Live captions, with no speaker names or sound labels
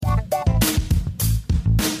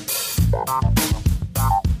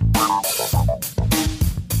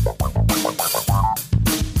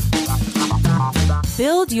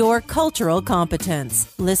Build your cultural competence.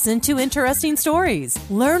 Listen to interesting stories.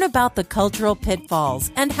 Learn about the cultural pitfalls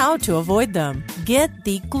and how to avoid them. Get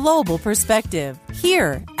the global perspective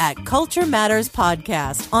here at Culture Matters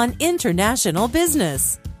Podcast on international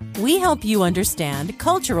business. We help you understand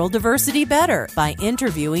cultural diversity better by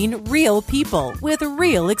interviewing real people with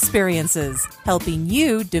real experiences, helping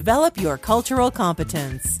you develop your cultural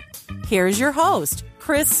competence. Here's your host,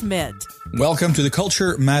 Chris Smith. Welcome to the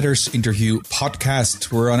Culture Matters Interview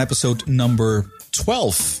Podcast. We're on episode number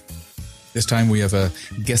 12. This time we have a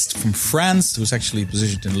guest from France who's actually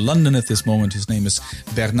positioned in London at this moment. His name is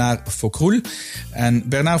Bernard Faucroul. And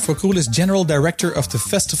Bernard Faucroul is General Director of the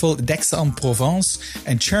Festival d'Aix-en-Provence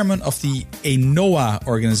and Chairman of the ENOA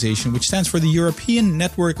organization, which stands for the European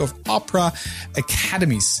Network of Opera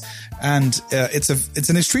Academies. And it's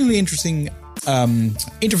an extremely interesting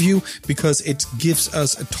interview because it gives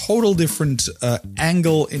us a total different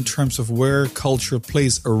angle in terms of where culture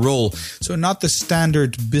plays a role. So not the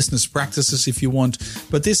standard business practices, if you want,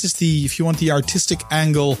 but this is if you want, the artistic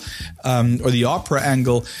angle or the opera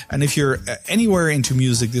angle. And if you're anywhere into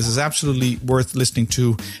music, this is absolutely worth listening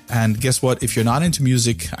to. And guess what? If you're not into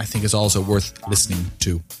music, I think it's also worth listening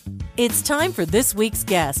to. It's time for this week's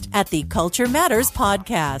guest at the Culture Matters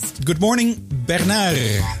Podcast. Good morning, Bernard.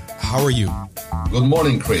 How are you? Good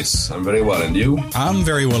morning, Chris. I'm very well. And you? I'm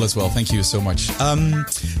very well as well. Thank you so much.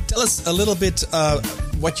 Tell us a little bit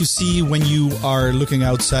what you see when you are looking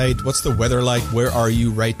outside. What's the weather like? Where are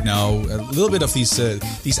you right now? A little bit of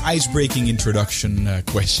these ice-breaking introduction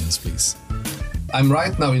questions, please. I'm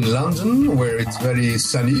right now in London, where it's very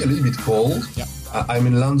sunny, a little bit cold. Yeah. I'm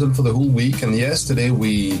in London for the whole week, and yesterday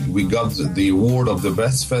we got the award of the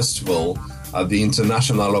best festival at the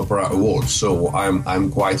International Opera Awards. So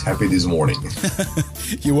I'm quite happy this morning.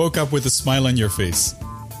 You woke up with a smile on your face.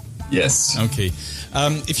 Yes. Okay.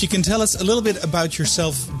 If you can tell us a little bit about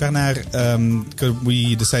yourself, Bernard, because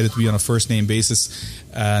we decided to be on a first name basis.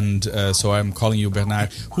 And so I'm calling you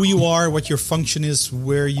Bernard. Who you are, what your function is,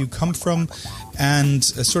 where you come from, and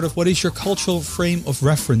sort of what is your cultural frame of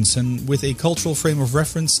reference. And with a cultural frame of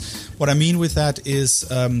reference, what I mean with that is,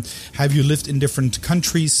 have you lived in different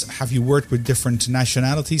countries? Have you worked with different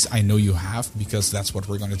nationalities? I know you have, because that's what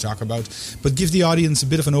we're going to talk about. But give the audience a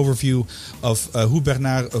bit of an overview of who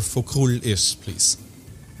Bernard Faucroul is, please.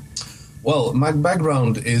 Well, my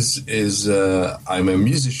background is I'm a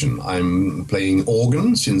musician. I'm playing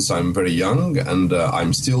organ since I'm very young, and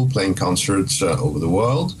I'm still playing concerts over the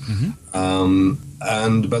world.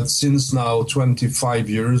 Mm-hmm. But since now 25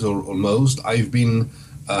 years or almost, I've been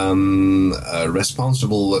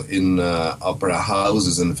responsible in opera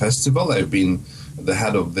houses and festival. I've been the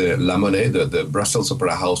head of the La Monnaie, the Brussels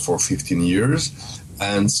Opera House, for 15 years.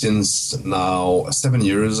 And since now 7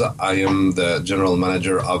 years, I am the general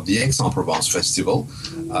manager of the Aix-en-Provence Festival,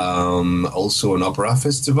 also an opera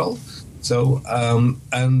festival. So,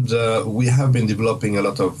 we have been developing a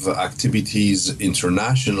lot of activities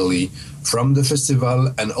internationally from the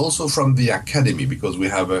festival and also from the academy, because we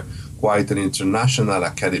have quite an international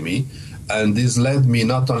academy. And this led me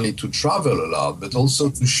not only to travel a lot, but also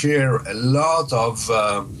to share a lot of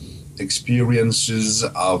experiences,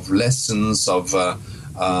 of lessons, of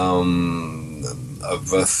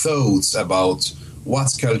thoughts about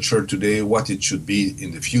what's culture today, what it should be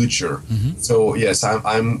in the future. Mm-hmm. So yes,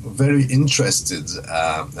 I'm very interested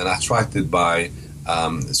and attracted by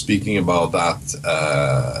speaking about that,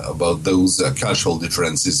 about those cultural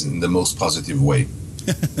differences in the most positive way.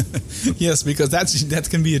 Yes, because that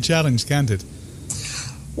can be a challenge, can't it?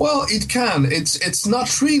 Well, it can. It's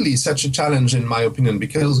not really such a challenge, in my opinion,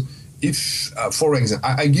 because if, for example,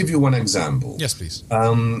 I give you one example. Yes, please.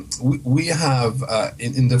 We have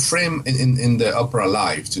in the frame in the opera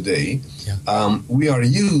life today. Yeah. We are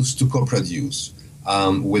used to co-produce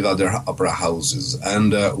with other opera houses,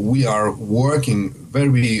 and we are working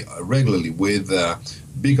very regularly with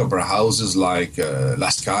big opera houses like La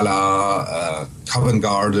Scala, Covent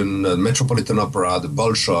Garden, Metropolitan Opera, the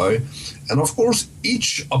Bolshoi. And of course,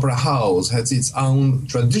 each opera house has its own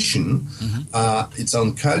tradition, mm-hmm. Its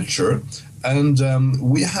own culture. And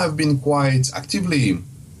we have been quite actively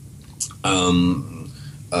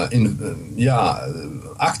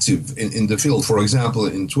active in the field. For example,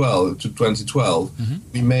 in 2012, mm-hmm.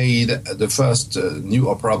 we made the first new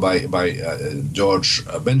opera by George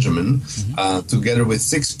Benjamin, mm-hmm. Together with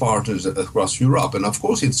 6 partners across Europe. And of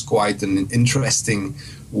course, it's quite an interesting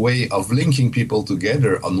way of linking people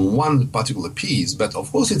together on one particular piece. But of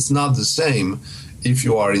course, it's not the same if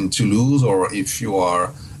you are in Toulouse or if you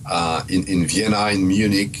are in Vienna, in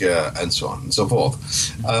Munich, and so on and so forth.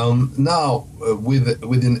 Now,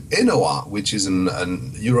 within ENOA, which is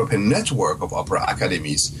an European network of opera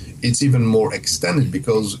academies, it's even more extended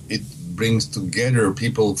because it brings together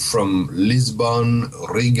people from Lisbon,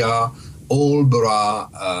 Riga, Albuera,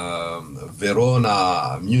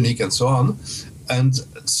 Verona, Munich, and so on. And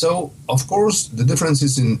so, of course, the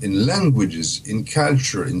differences in languages, in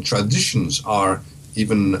culture, in traditions are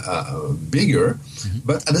even bigger.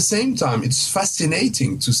 But at the same time, it's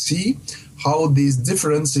fascinating to see how these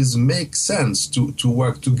differences make sense to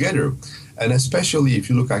work together. And especially if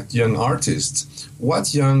you look at young artists,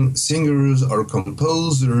 what young singers or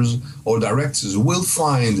composers or directors will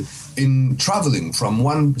find in traveling from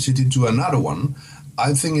one city to another one,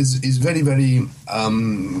 I think is very, very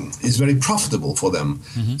is very profitable for them.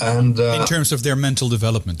 And in terms of their mental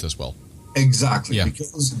development as well. Exactly, yeah.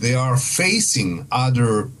 Because they are facing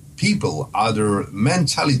other people, other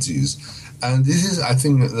mentalities. And this is, I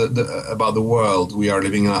think, about the world we are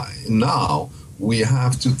living in now. We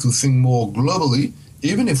have to think more globally,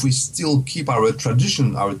 even if we still keep our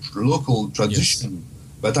tradition, our local tradition. Yes.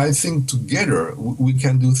 But I think together we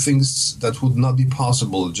can do things that would not be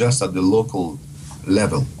possible just at the local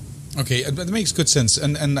level. Okay, that makes good sense.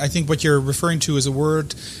 And I think what you're referring to is a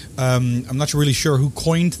word, I'm not really sure who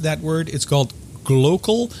coined that word. It's called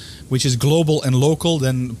glocal, which is global and local,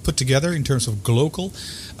 then put together in terms of glocal.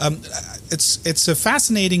 It's a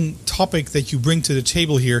fascinating topic that you bring to the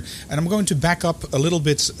table here. And I'm going to back up a little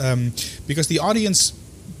bit because the audience,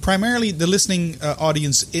 primarily the listening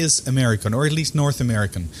audience, is American, or at least North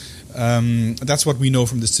American. That's what we know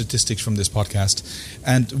from the statistics from this podcast.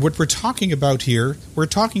 And what we're talking about here, we're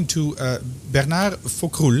talking to Bernard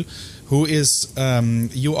Faucroul, who is,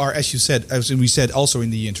 you are, as you said, as we said also in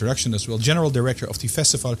the introduction as well, General Director of the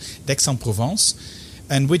Festival d'Aix-en-Provence,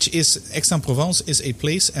 and which is, Aix-en-Provence is a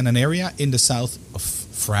place and an area in the south of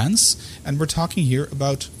France. And we're talking here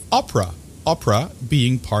about opera. Opera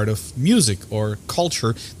being part of music or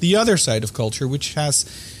culture, the other side of culture, which has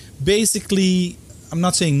basically, I'm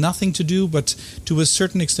not saying nothing to do, but to a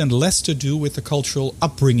certain extent less to do with the cultural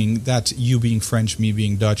upbringing that you being French, me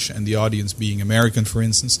being Dutch, and the audience being American, for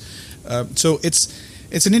instance. So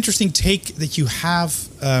it's an interesting take that you have,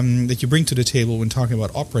 that you bring to the table when talking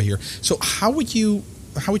about opera here. So how would you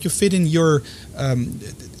fit in your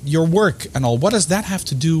work and all? What does that have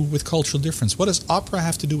to do with cultural difference? What does opera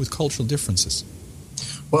have to do with cultural differences?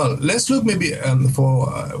 Well, let's look maybe for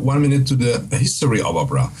 1 minute to the history of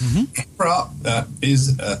opera. Opera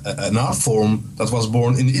is an art form that was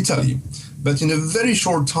born in Italy, but in a very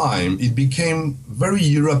short time it became very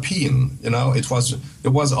European. You know,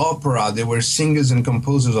 there was opera. There were singers and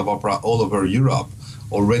composers of opera all over Europe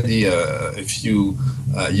already a few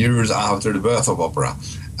years after the birth of opera.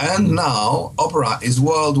 And now opera is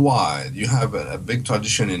worldwide. You have a big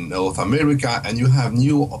tradition in North America, and you have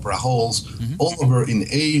new opera halls all over in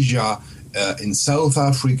Asia, in South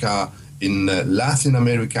Africa, in Latin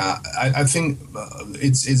America. I think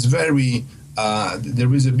it's very,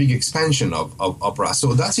 there is a big expansion of opera.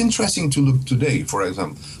 So that's interesting to look today, for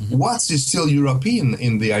example. What is still European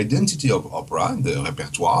in the identity of opera, in the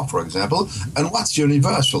repertoire, for example, and what's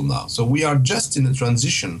universal now? So we are just in a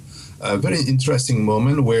transition, a very interesting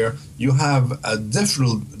moment where you have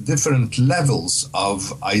different levels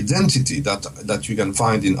of identity that you can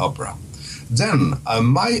find in opera. Then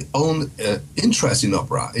my own interest in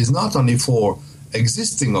opera is not only for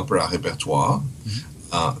existing opera repertoire,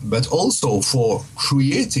 but also for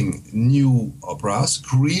creating new operas,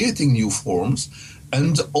 creating new forms,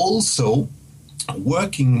 and also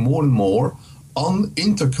working more and more on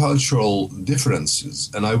intercultural differences.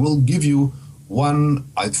 And I will give you one,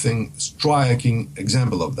 I think, striking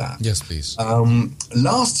example of that. Yes, please.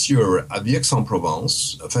 Last year at the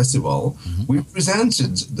Aix-en-Provence Festival, we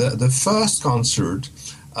presented the first concert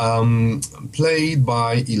played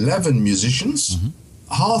by 11 musicians,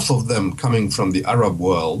 half of them coming from the Arab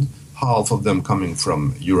world, half of them coming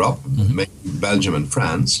from Europe, mainly Belgium and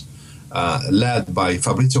France, led by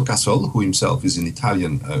Fabrizio Cassol, who himself is an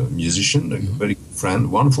Italian musician, a very good friend,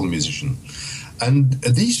 wonderful musician. And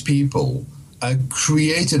these people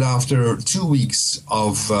created, after 2 weeks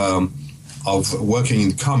of working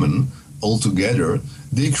in common all together,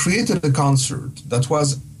 they created a concert that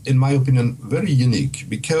was, in my opinion, very unique,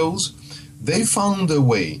 because they found a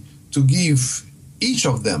way to give each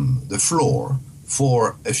of them the floor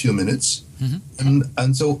for a few minutes.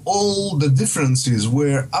 And so all the differences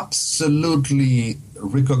were absolutely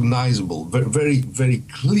recognizable, very, very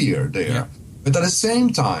clear there. Yeah. But at the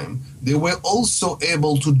same time, they were also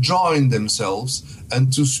able to join themselves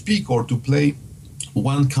and to speak or to play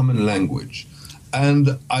one common language.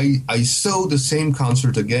 And I saw the same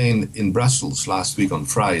concert again in Brussels last week on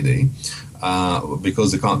Friday,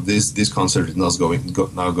 because this concert is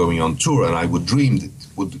now going on tour, and I would dream it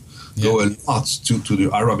would go a lot to the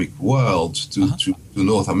Arabic world, to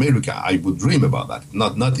North America. I would dream about that.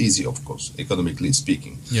 Not easy, of course, economically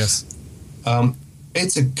speaking. Yes.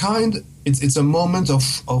 It's a moment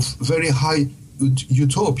of very high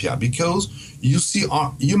utopia, because you see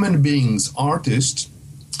human beings, artists,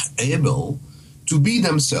 able to be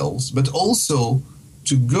themselves, but also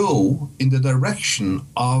to go in the direction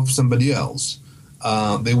of somebody else.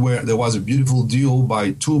 There was a beautiful duo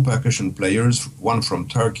by two percussion players, one from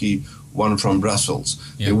Turkey, one from Brussels.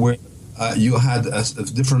 Yeah. You had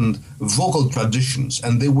different vocal traditions,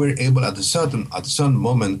 and they were able at a certain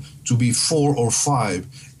moment to be 4 or 5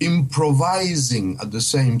 improvising at the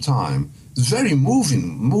same time. It's a very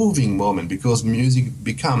moving moment, because music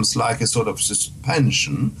becomes like a sort of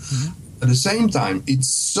suspension. Mm-hmm. At the same time, it's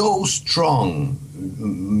so strong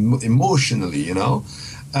emotionally,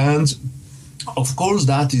 and of course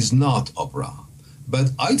that is not opera.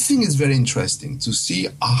 But I think it's very interesting to see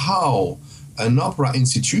how an opera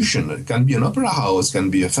institution, it can be an opera house,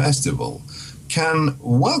 can be a festival, can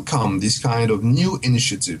welcome this kind of new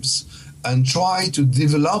initiatives and try to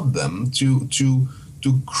develop them to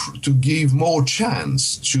give more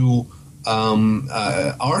chance to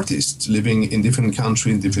artists living in different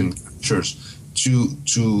countries, different cultures,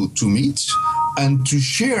 to meet and to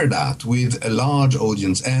share that with a large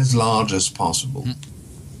audience, as large as possible.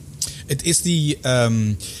 It is the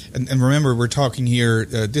and remember, we're talking here.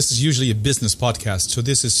 This is usually a business podcast, so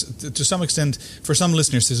this is to some extent, for some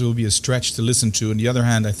listeners, this will be a stretch to listen to. On the other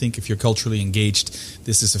hand, I think if you're culturally engaged,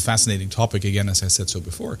 this is a fascinating topic. Again, as I said so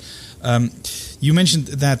before, you mentioned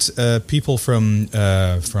that people from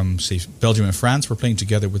say Belgium and France were playing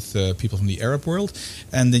together with people from the Arab world,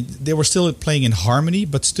 and they were still playing in harmony,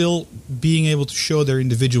 but still being able to show their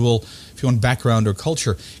individual, if you want, background or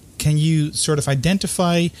culture. Can you sort of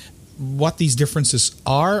identify what these differences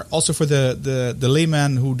are, also for the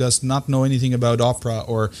layman who does not know anything about opera,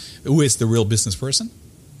 or who is the real business person?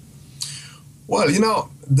 Well,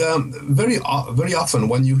 very often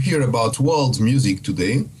when you hear about world music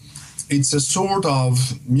today, it's a sort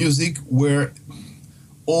of music where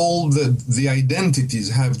all the identities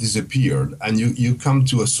have disappeared, and you come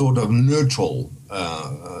to a sort of neutral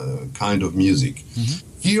kind of music. Mm-hmm.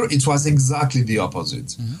 Here, it was exactly the opposite.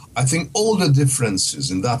 Mm-hmm. I think all the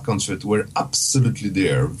differences in that concert were absolutely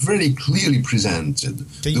there, very clearly presented.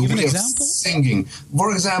 Can you give an example? Singing,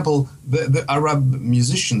 for example, the Arab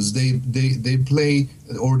musicians, they play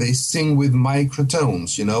or they sing with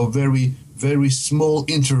microtones, very, very small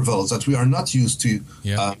intervals that we are not used to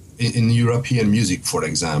in European music, for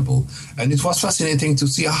example. And it was fascinating to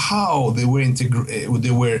see how they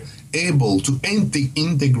were able to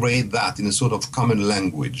integrate that in a sort of common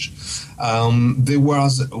language. There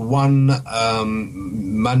was one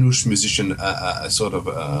Manouche musician, a sort of,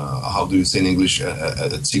 how do you say in English,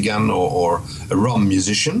 a Tzigane or a Rom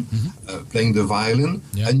musician, mm-hmm. Playing the violin.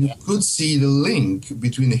 Yeah. And you could see the link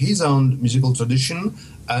between his own musical tradition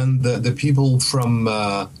and the people from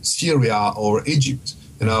Syria or Egypt,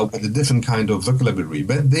 with a different kind of vocabulary.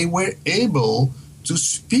 But they were able to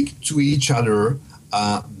speak to each other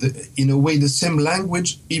in a way the same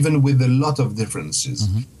language, even with a lot of differences.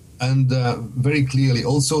 Mm-hmm. And very clearly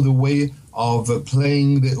also the way of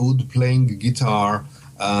playing the oud, playing guitar,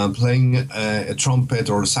 playing a trumpet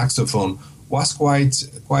or a saxophone was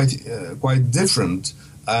quite different.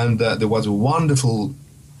 And there was a wonderful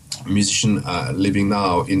musician living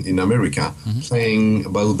now in America, mm-hmm. playing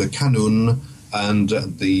both the kanun and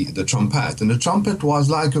the trumpet. And the trumpet was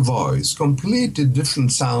like a voice, completely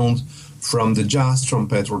different sound from the jazz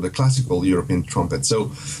trumpet or the classical European trumpet.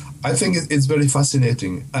 So I think it's very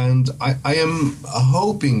fascinating. And I am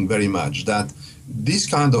hoping very much that this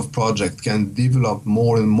kind of project can develop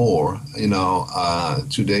more and more,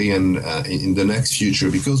 today and in the next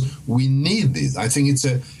future, because we need this. I think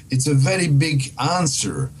it's a very big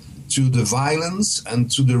answer to the violence and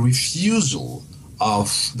to the refusal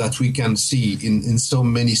of that we can see in so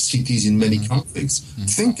many cities, in many mm-hmm. conflicts. Mm-hmm.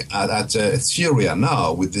 Think at Syria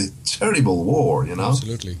now with the terrible war,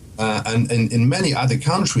 Absolutely. And in many other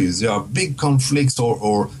countries, there are big conflicts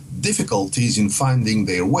or difficulties in finding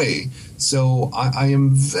their way. So I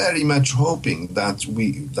am very much hoping that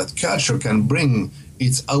culture can bring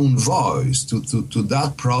its own voice to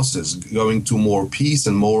that process, going to more peace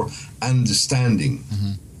and more understanding.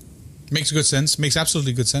 Mm-hmm. Makes good sense. Makes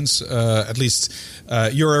absolutely good sense. At least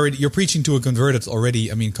you're preaching to a converted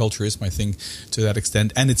already. I mean, culture is my thing to that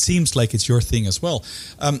extent, and it seems like it's your thing as well.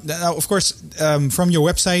 Now, of course, from your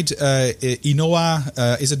website,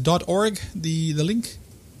 Inoa, is it .org? The link?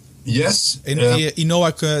 Yes.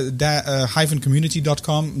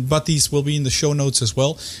 Inoa-community.com, but these will be in the show notes as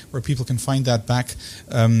well, where people can find that back,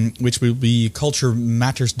 which will be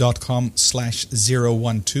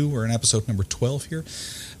culturematters.com/012. We're in episode number 12 here.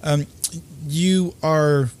 You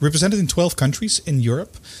are represented in 12 countries in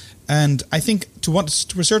Europe, and I think to a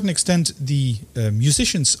certain extent the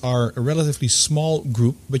musicians are a relatively small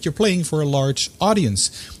group, but you're playing for a large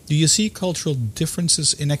audience. Do you see cultural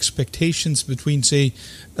differences in expectations between, say,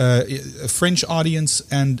 a French audience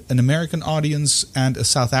and an American audience and a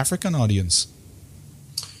South African audience?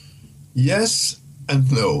 Yes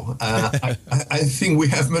and no. I think we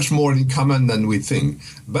have much more in common than we think.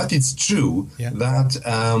 But it's true that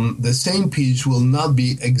the same piece will not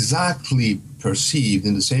be exactly perceived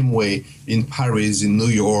in the same way in Paris, in New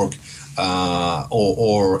York,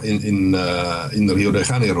 or in Rio de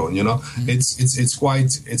Janeiro. You know, it's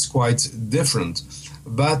quite different.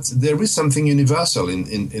 But there is something universal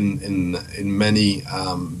in many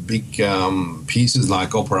big pieces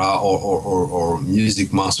like opera or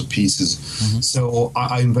music masterpieces. So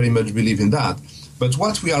I very much believe in that. But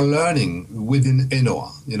what we are learning within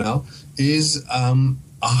Inoa, you know, is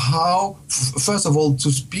how, first of all,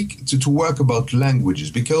 to work about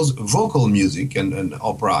languages, because vocal music and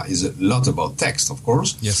opera is a lot about text, of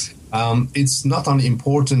course. Yes. It's not only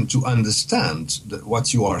important to understand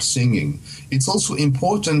what you are singing, it's also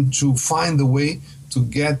important to find a way to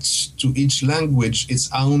get to each language its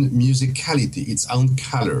own musicality, its own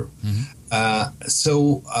color.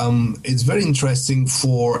 So it's very interesting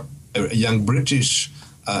for a young British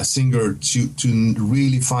singer to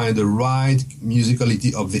really find the right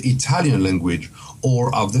musicality of the Italian language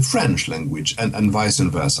or of the French language and vice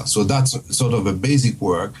versa. So that's sort of a basic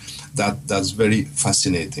work that's very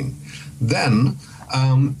fascinating. Then,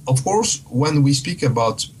 of course, when we speak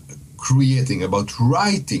about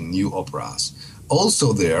writing new operas,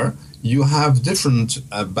 also there you have different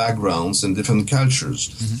backgrounds and different cultures.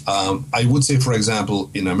 I would say, for example,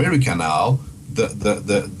 in America now,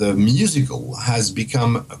 the musical has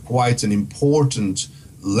become quite an important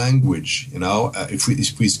language. You know, if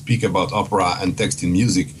we speak about opera and text in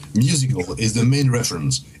music, musical is the main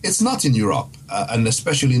reference. It's not in Europe, and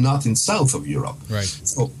especially not in south of Europe. Right.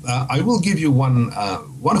 So I will give you one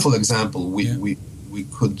wonderful example we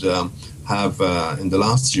could have in the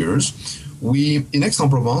last years. In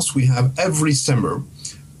Aix-en-Provence, we have every summer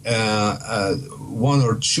one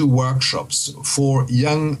or two workshops for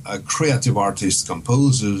young creative artists,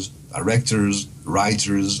 composers, directors,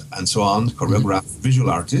 writers, and so on, choreographers, visual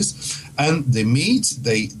artists, and they meet,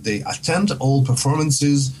 they attend all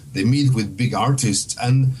performances, they meet with big artists,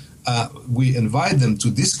 and we invite them to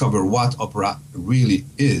discover what opera really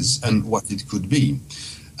is and what it could be.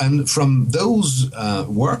 And from those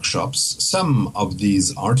workshops, some of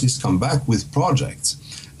these artists come back with projects.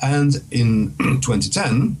 And in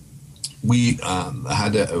 2010, we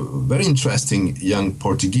had a very interesting young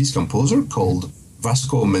Portuguese composer called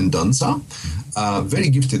Vasco Mendonça, a very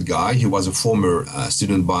gifted guy. He was a former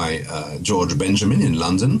student by George Benjamin in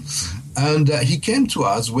London. And he came to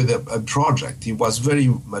us with a project. He was very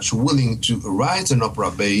much willing to write an opera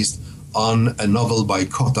based on a novel by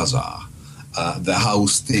Cortázar, The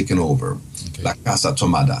House Taken Over, La Casa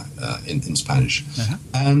Tomada in Spanish.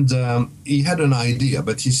 And he had an idea,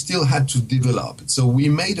 but he still had to develop it. So we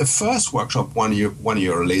made a first workshop one year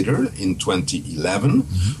later in 2011,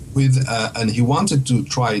 and he wanted to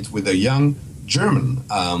try it with a young German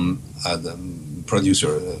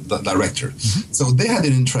producer, director. So they had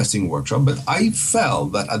an interesting workshop, but I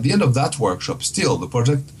felt that at the end of that workshop, still the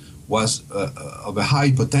project was of a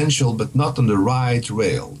high potential, but not on the right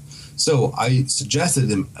rail. So I suggested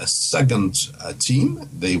him a second team.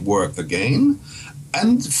 They worked again.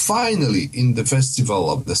 And finally, in the festival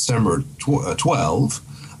of the summer 12,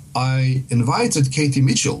 I invited Katie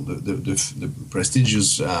Mitchell, the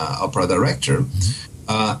prestigious opera director,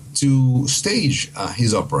 to stage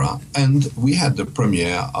his opera. And we had the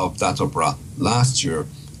premiere of that opera last year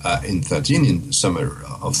in summer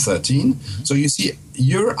of 13. So you see,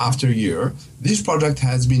 year after year, this project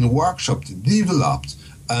has been workshopped, developed,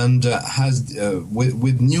 and has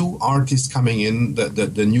with new artists coming in.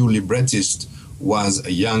 The new librettist was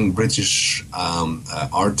a young British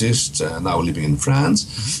artist now living in France.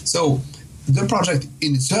 So the project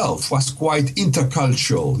in itself was quite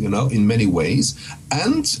intercultural, you know, in many ways.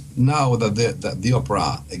 And now that the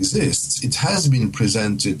opera exists, it has been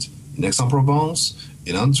presented in Aix-en-Provence,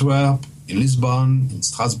 in Antwerp, in Lisbon, in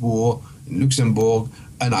Strasbourg, in Luxembourg,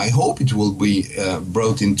 and I hope it will be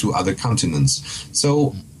brought into other continents.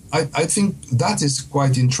 So I think that is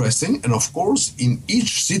quite interesting. And of course, in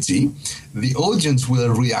each city, the audience will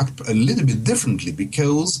react a little bit differently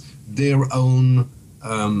because their own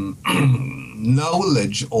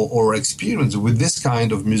knowledge or experience with this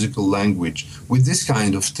kind of musical language, with this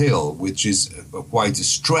kind of tale, which is quite a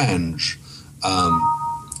strange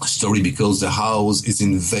story because the house is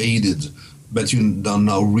invaded, but you don't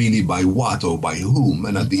know really by what or by whom.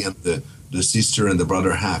 And at the end, the sister and the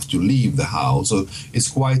brother have to leave the house. So it's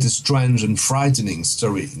quite a strange and frightening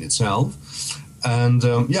story in itself. And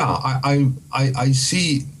I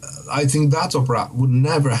think that opera would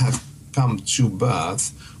never have come to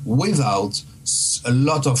birth without a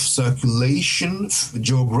lot of circulation,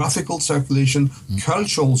 geographical circulation,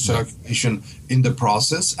 cultural circulation in the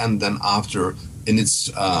process, and then after in its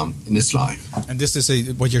life. And this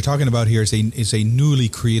is what you're talking about here is a newly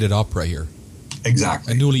created opera here.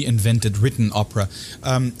 Exactly. A newly invented written opera.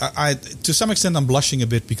 I to some extent I'm blushing a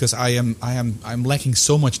bit because I'm lacking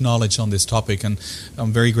so much knowledge on this topic, and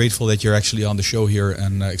I'm very grateful that you're actually on the show here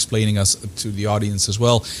and explaining us to the audience as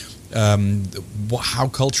well. How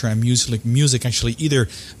culture and music actually either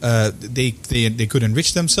they could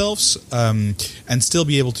enrich themselves and still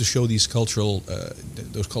be able to show these cultural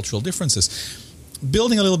differences.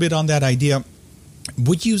 Building a little bit on that idea,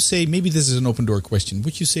 would you say, maybe this is an open door question,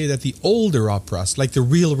 would you say that the older operas, like the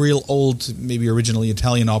real old, maybe originally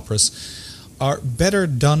Italian operas, are better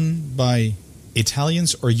done by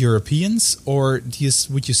Italians or Europeans, or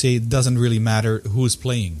would you say it doesn't really matter who's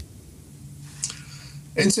playing?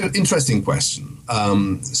 It's an interesting question.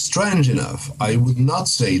 Strange enough, I would not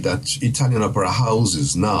say that Italian opera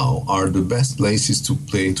houses now are the best places to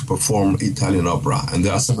perform Italian opera, and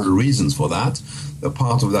there are several reasons for that. A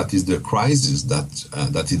part of that is the crisis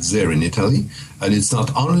that is there in Italy, and it's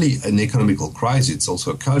not only an economical crisis; it's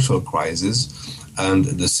also a cultural crisis, and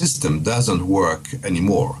the system doesn't work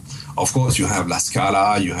anymore. Of course, you have La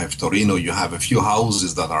Scala, you have Torino, you have a few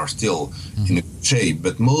houses that are still in good shape,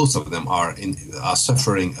 but most of them are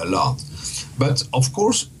suffering a lot. But of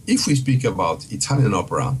course, if we speak about Italian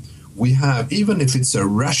opera, we have, even if it's a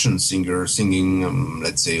Russian singer singing,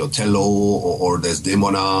 let's say, Otello or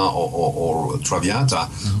Desdemona or Traviata,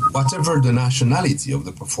 whatever the nationality of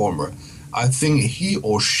the performer, I think he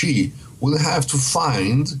or she will have to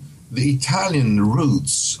find the Italian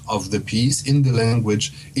roots of the piece in the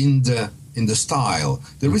language, in the style.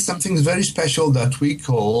 There is something very special that we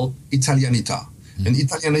call Italianità. And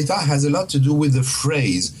Italianità has a lot to do with the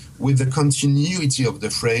phrase, with the continuity of the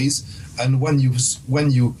phrase. And when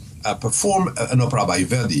you perform an opera by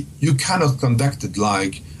Verdi, you cannot conduct it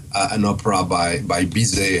like an opera by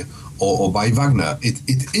Bizet or by Wagner. It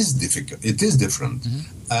is difficult. It is different.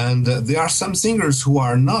 And there are some singers who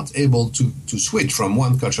are not able to switch from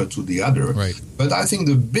one culture to the other. Right. But I think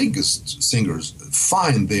the biggest singers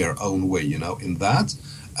find their own way, in that,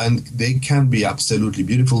 and they can be absolutely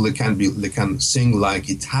beautiful. They can sing like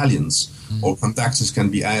Italians, or conductors can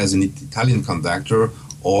be as an Italian conductor,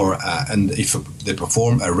 or and if they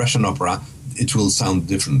perform a Russian opera, it will sound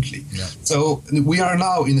differently. Yeah. So we are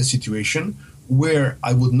now in a situation where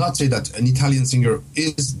I would not say that an Italian singer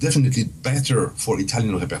is definitely better for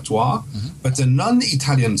Italian repertoire, but a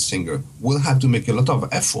non-Italian singer will have to make a lot of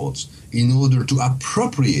efforts in order to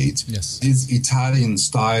appropriate this Italian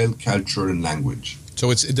style, culture, and language. So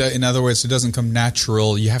in other words, it doesn't come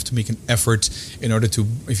natural. You have to make an effort in order to,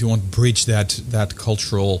 if you want, bridge that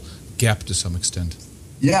cultural gap to some extent.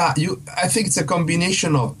 Yeah, I think it's a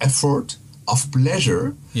combination of effort, of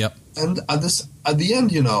pleasure, and at the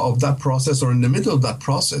end, of that process, or in the middle of that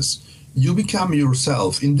process, you become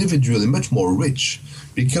yourself individually much more rich,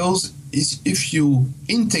 because if you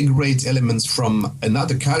integrate elements from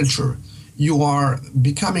another culture, you are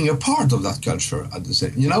becoming a part of that culture at the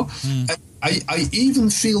same, And I even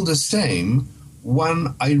feel the same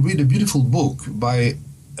when I read a beautiful book by,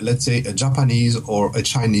 let's say, a Japanese or a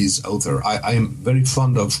Chinese author. I am very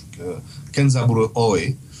fond of Kenzaburo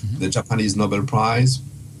Oe, the Japanese Nobel Prize,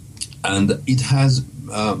 and it has,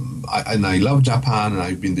 and I love Japan, and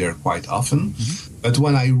I've been there quite often, but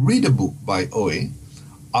when I read a book by Oe,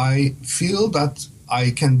 I feel that I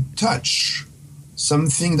can touch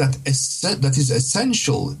something that is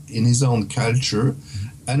essential in his own culture,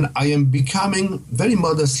 and I am becoming very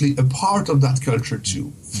modestly a part of that culture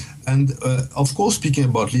too. And of course, speaking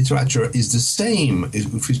about literature is the same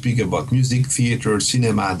if we speak about music, theater,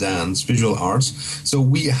 cinema, dance, visual arts. So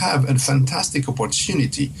we have a fantastic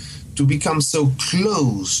opportunity to become so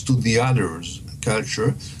close to the others,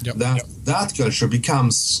 culture, that culture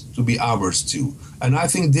becomes to be ours too. And I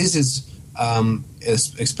think this is,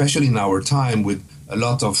 especially in our time with a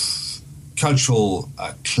lot of cultural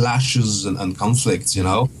clashes and conflicts,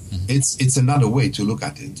 it's another way to look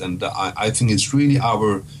at it. And I think it's really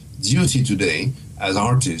our duty today as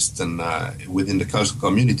artists and within the cultural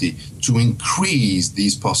community to increase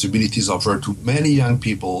these possibilities offered to many young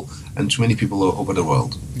people and to many people over the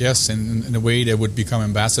world. Yes, and in a way they would become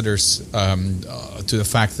ambassadors to the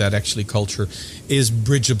fact that actually culture is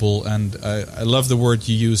bridgeable. And I love the word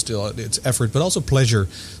you used, it's effort, but also pleasure.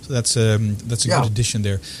 So that's a good addition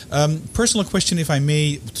there. Personal question, if I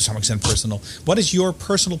may, to some extent personal. What is your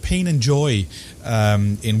personal pain and joy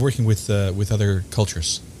in working with other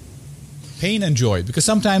cultures? Pain and joy, because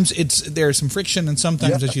sometimes there's some friction, and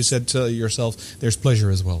sometimes, as you said yourself, there's pleasure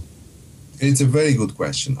as well. It's a very good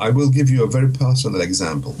question. I will give you a very personal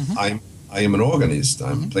example. I am an organist.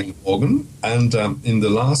 I'm playing organ, and in the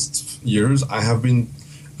last years, I have been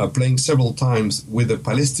playing several times with a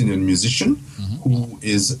Palestinian musician who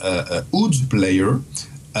is a oud player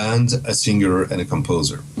and a singer and a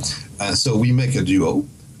composer. So we make a duo.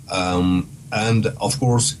 And of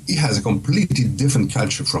course, he has a completely different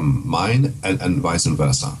culture from mine, and vice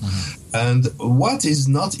versa. And what is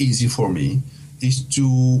not easy for me is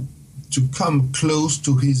to come close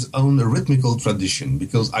to his own rhythmical tradition,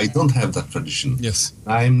 because I don't have that tradition. Yes,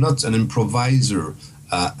 I am not an improviser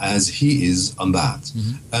as he is on that.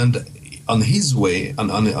 And on his way,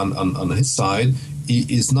 on his side,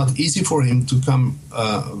 it is not easy for him to come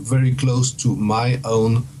very close to my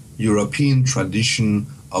own European tradition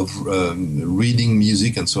of reading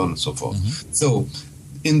music and so on and so forth. So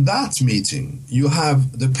in that meeting, you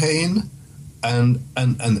have the pain and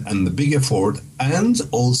the big effort, and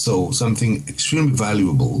also something extremely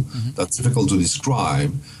valuable that's difficult to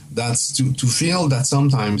describe. That's to feel that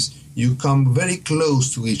sometimes you come very close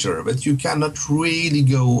to each other, but you cannot really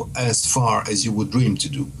go as far as you would dream to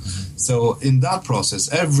do. So in that process,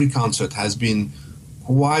 every concert has been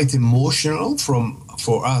quite emotional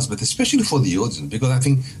for us, but especially for the audience, because I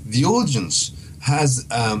think the audience has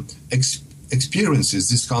experiences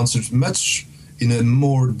this concert much in a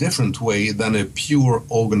more different way than a pure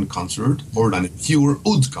organ concert or than a pure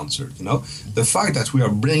oud concert. The fact that we are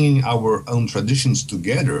bringing our own traditions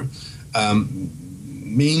together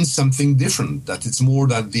means something different. That it's more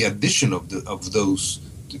than the addition of those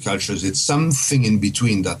cultures. It's something in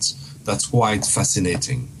between that's quite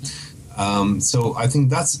fascinating. So I think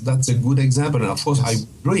that's a good example. And of course, I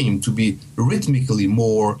dream to be rhythmically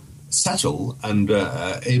more subtle and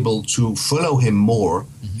able to follow him more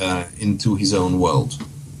into his own world.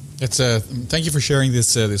 Thank you for sharing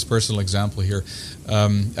this personal example here.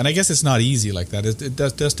 And I guess it's not easy like that. It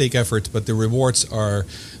does take effort, but the rewards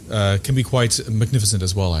can be quite magnificent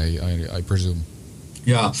as well, I presume.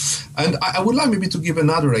 Yeah, and I would like maybe to give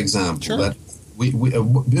another example. Sure. That we a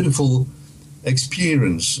beautiful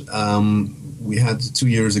experience we had 2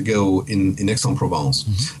 years ago in Aix-en-Provence.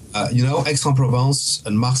 Aix-en-Provence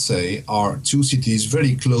and Marseille are two cities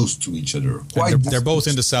very close to each other. They're both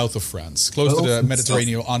in the south of France, close to the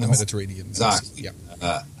Mediterranean, on the Mediterranean. Exactly. Yeah.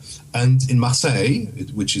 And in Marseille,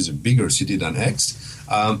 which is a bigger city than Aix,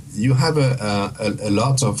 you have a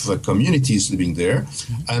lot of communities living there.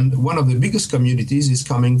 And one of the biggest communities is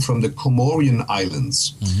coming from the Comorian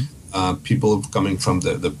Islands. People coming from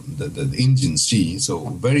the Indian Sea, so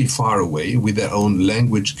very far away, with their own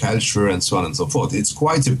language, culture, and so on and so forth. It's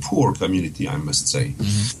quite a poor community, I must say.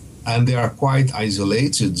 And they are quite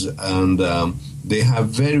isolated, and they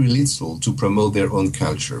have very little to promote their own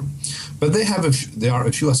culture. But there are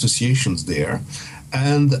a few associations there.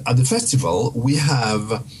 And at the festival, we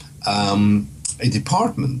have a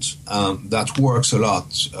department that works a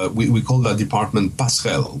lot. We call that department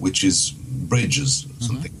Passerelle, which is bridges,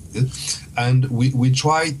 something. And we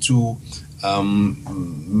try to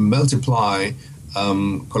multiply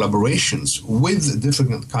collaborations with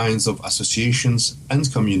different kinds of associations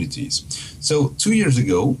and communities. So 2 years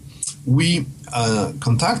ago, we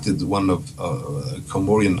contacted one of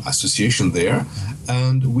Comorian association there,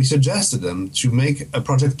 and we suggested them to make a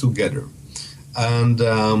project together. And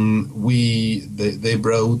they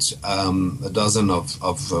brought a dozen of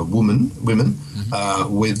women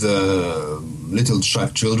with little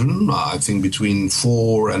children, I think between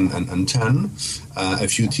 4 and 10, a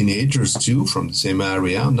few teenagers too from the same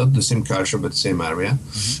area, not the same culture but the same area.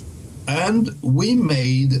 And we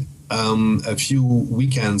made a few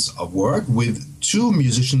weekends of work with 2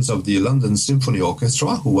 musicians of the London Symphony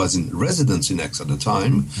Orchestra, who was in residence in Aix at the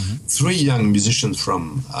time, 3 young musicians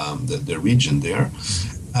from the region there,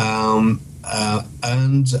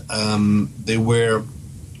 and they were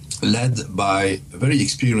led by a very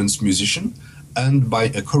experienced musician and by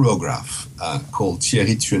a choreographer called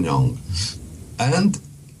Thierry Thuenang. And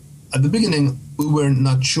at the beginning, we were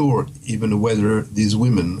not sure even whether these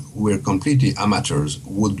women who were completely amateurs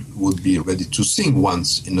would be ready to sing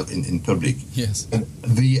once in public. Yes. And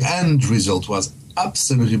the end result was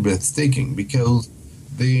absolutely breathtaking because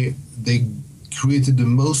they created the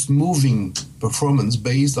most moving performance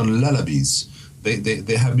based on lullabies.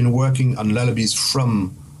 They have been working on lullabies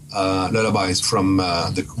from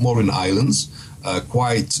the Comorian Islands,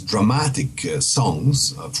 quite dramatic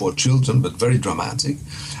songs for children, but very dramatic.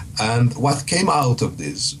 And what came out of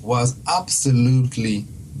this was absolutely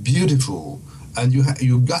beautiful. And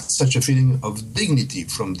you got such a feeling of dignity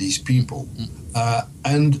from these people.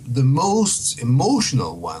 And the most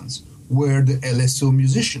emotional ones were the LSO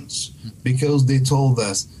musicians, because they told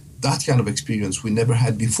us that kind of experience we never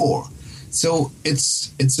had before. So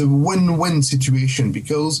it's a win-win situation,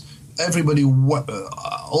 because everybody,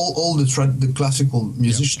 all the classical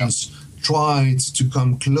musicians tried to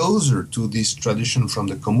come closer to this tradition from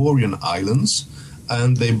the Comorian Islands,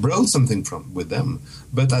 and they brought something with them.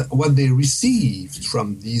 But what they received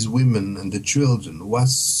from these women and the children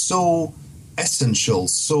was so essential,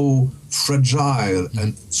 so fragile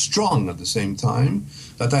and strong at the same time,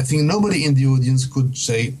 that I think nobody in the audience could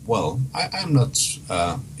say, well, I'm not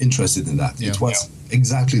interested in that. It was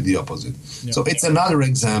exactly the opposite. So it's another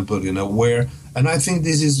example, where, and I think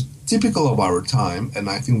this is typical of our time, and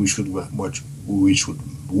I think we should work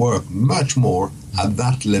much more at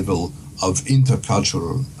that level of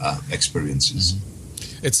intercultural experiences.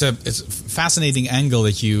 It's a fascinating angle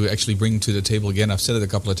that you actually bring to the table. Again, I've said it a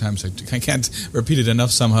couple of times. I can't repeat it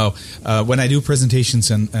enough somehow. When I do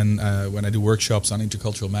presentations and when I do workshops on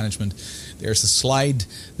intercultural management, there's a slide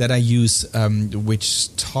that I use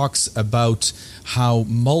which talks about how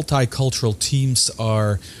multicultural teams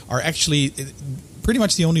are actually pretty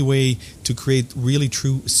much the only way to create really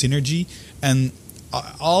true synergy. And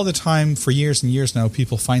all the time, for years and years now,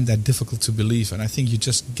 people find that difficult to believe. And I think you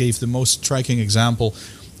just gave the most striking example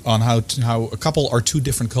on how a couple or two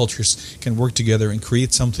different cultures can work together and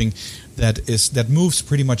create something that moves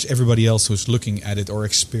pretty much everybody else who's looking at it or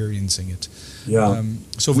experiencing it. Yeah.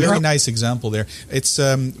 So very nice example there. It's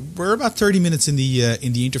we're about 30 minutes in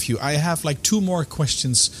the interview. I have like 2 more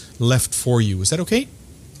questions left for you. Is that okay?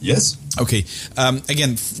 Yes. Okay.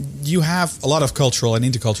 Again, you have a lot of cultural and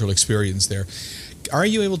intercultural experience there. Are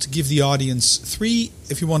you able to give the audience 3,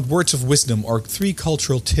 if you want, words of wisdom or 3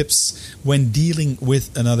 cultural tips when dealing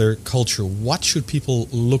with another culture? What should people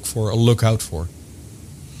look for or look out for?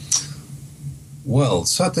 Well,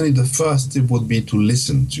 certainly the first tip would be to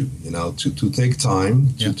listen to take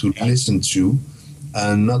time to listen to,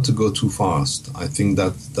 and not to go too fast. I think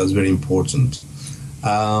that's very important.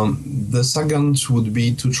 The second would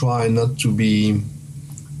be to try not to be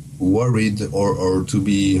worried or to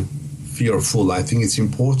be fearful. I think it's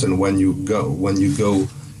important when you go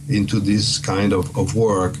into this kind of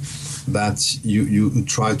work that you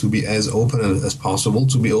try to be as open as possible,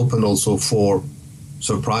 to be open also for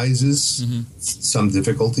surprises, some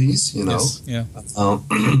difficulties, Yes. Yeah.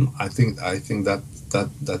 I think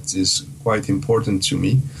that is quite important to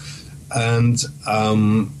me. And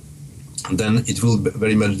then it will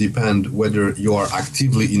very much depend whether you are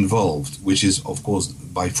actively involved, which is, of course,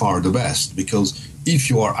 by far the best, because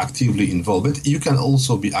if you are actively involved, but you can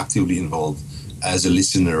also be actively involved as a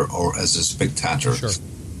listener or as a spectator. Sure.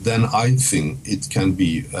 Then I think it can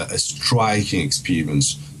be a striking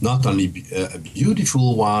experience, not only a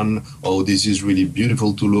beautiful one, oh, this is really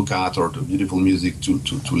beautiful to look at, or the beautiful music to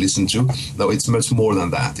listen to. No, it's much more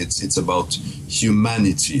than that. It's about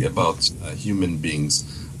humanity, about human beings.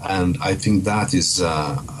 And I think that is,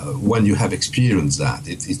 when you have experienced that,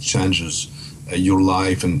 it changes your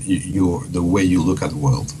life and the way you look at the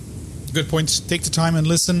world. Good points. Take the time and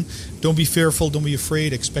listen. Don't be fearful. Don't be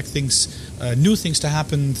afraid. Expect things, new things to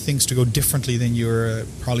happen, things to go differently than you're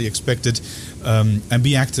probably expected, and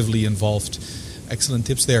be actively involved. Excellent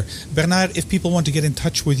tips there. Bernard, if people want to get in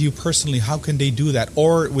touch with you personally, how can they do that,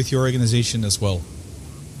 or with your organization as well?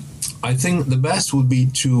 I think the best would be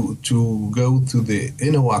to go to the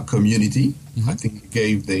Inoa community. I think you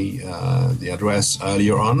gave the address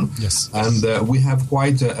earlier on. Yes. And we have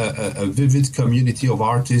quite a vivid community of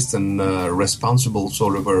artists and responsibles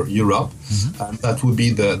all over Europe. And that would be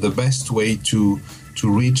the best way to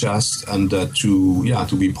reach us and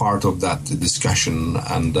to be part of that discussion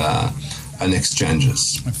and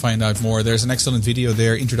exchanges. And find out more. There's an excellent video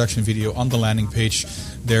there, introduction video on the landing page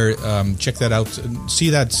there. Check that out. See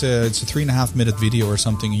that it's a 3.5 minute video or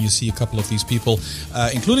something. You see a couple of these people,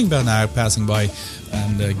 including Bernard, passing by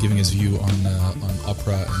and giving his view on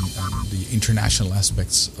opera and the international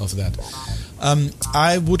aspects of that.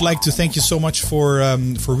 I would like to thank you so much for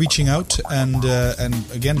reaching out and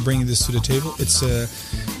again bringing this to the table. It's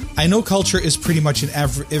I know culture is pretty much in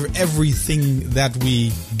everything that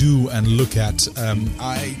we do and look at.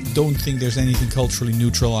 I don't think there's anything culturally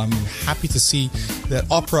neutral. I'm happy to see that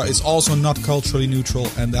opera is also not culturally neutral,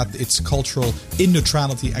 and that its cultural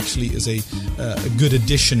neutrality actually is a good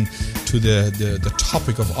addition to the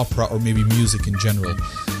topic of opera, or maybe music in general.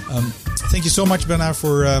 Thank you so much, Bernard,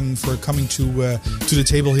 for coming to the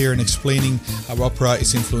table here and explaining how opera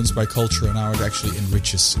is influenced by culture and how it actually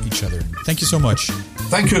enriches each other. Thank you so much.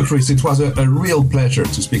 Thank you, Chris. It was a real pleasure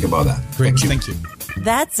to speak about that. Great. Thank you.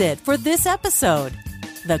 That's it for this episode.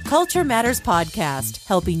 The Culture Matters Podcast,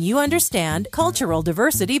 helping you understand cultural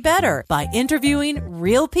diversity better by interviewing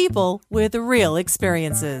real people with real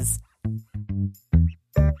experiences.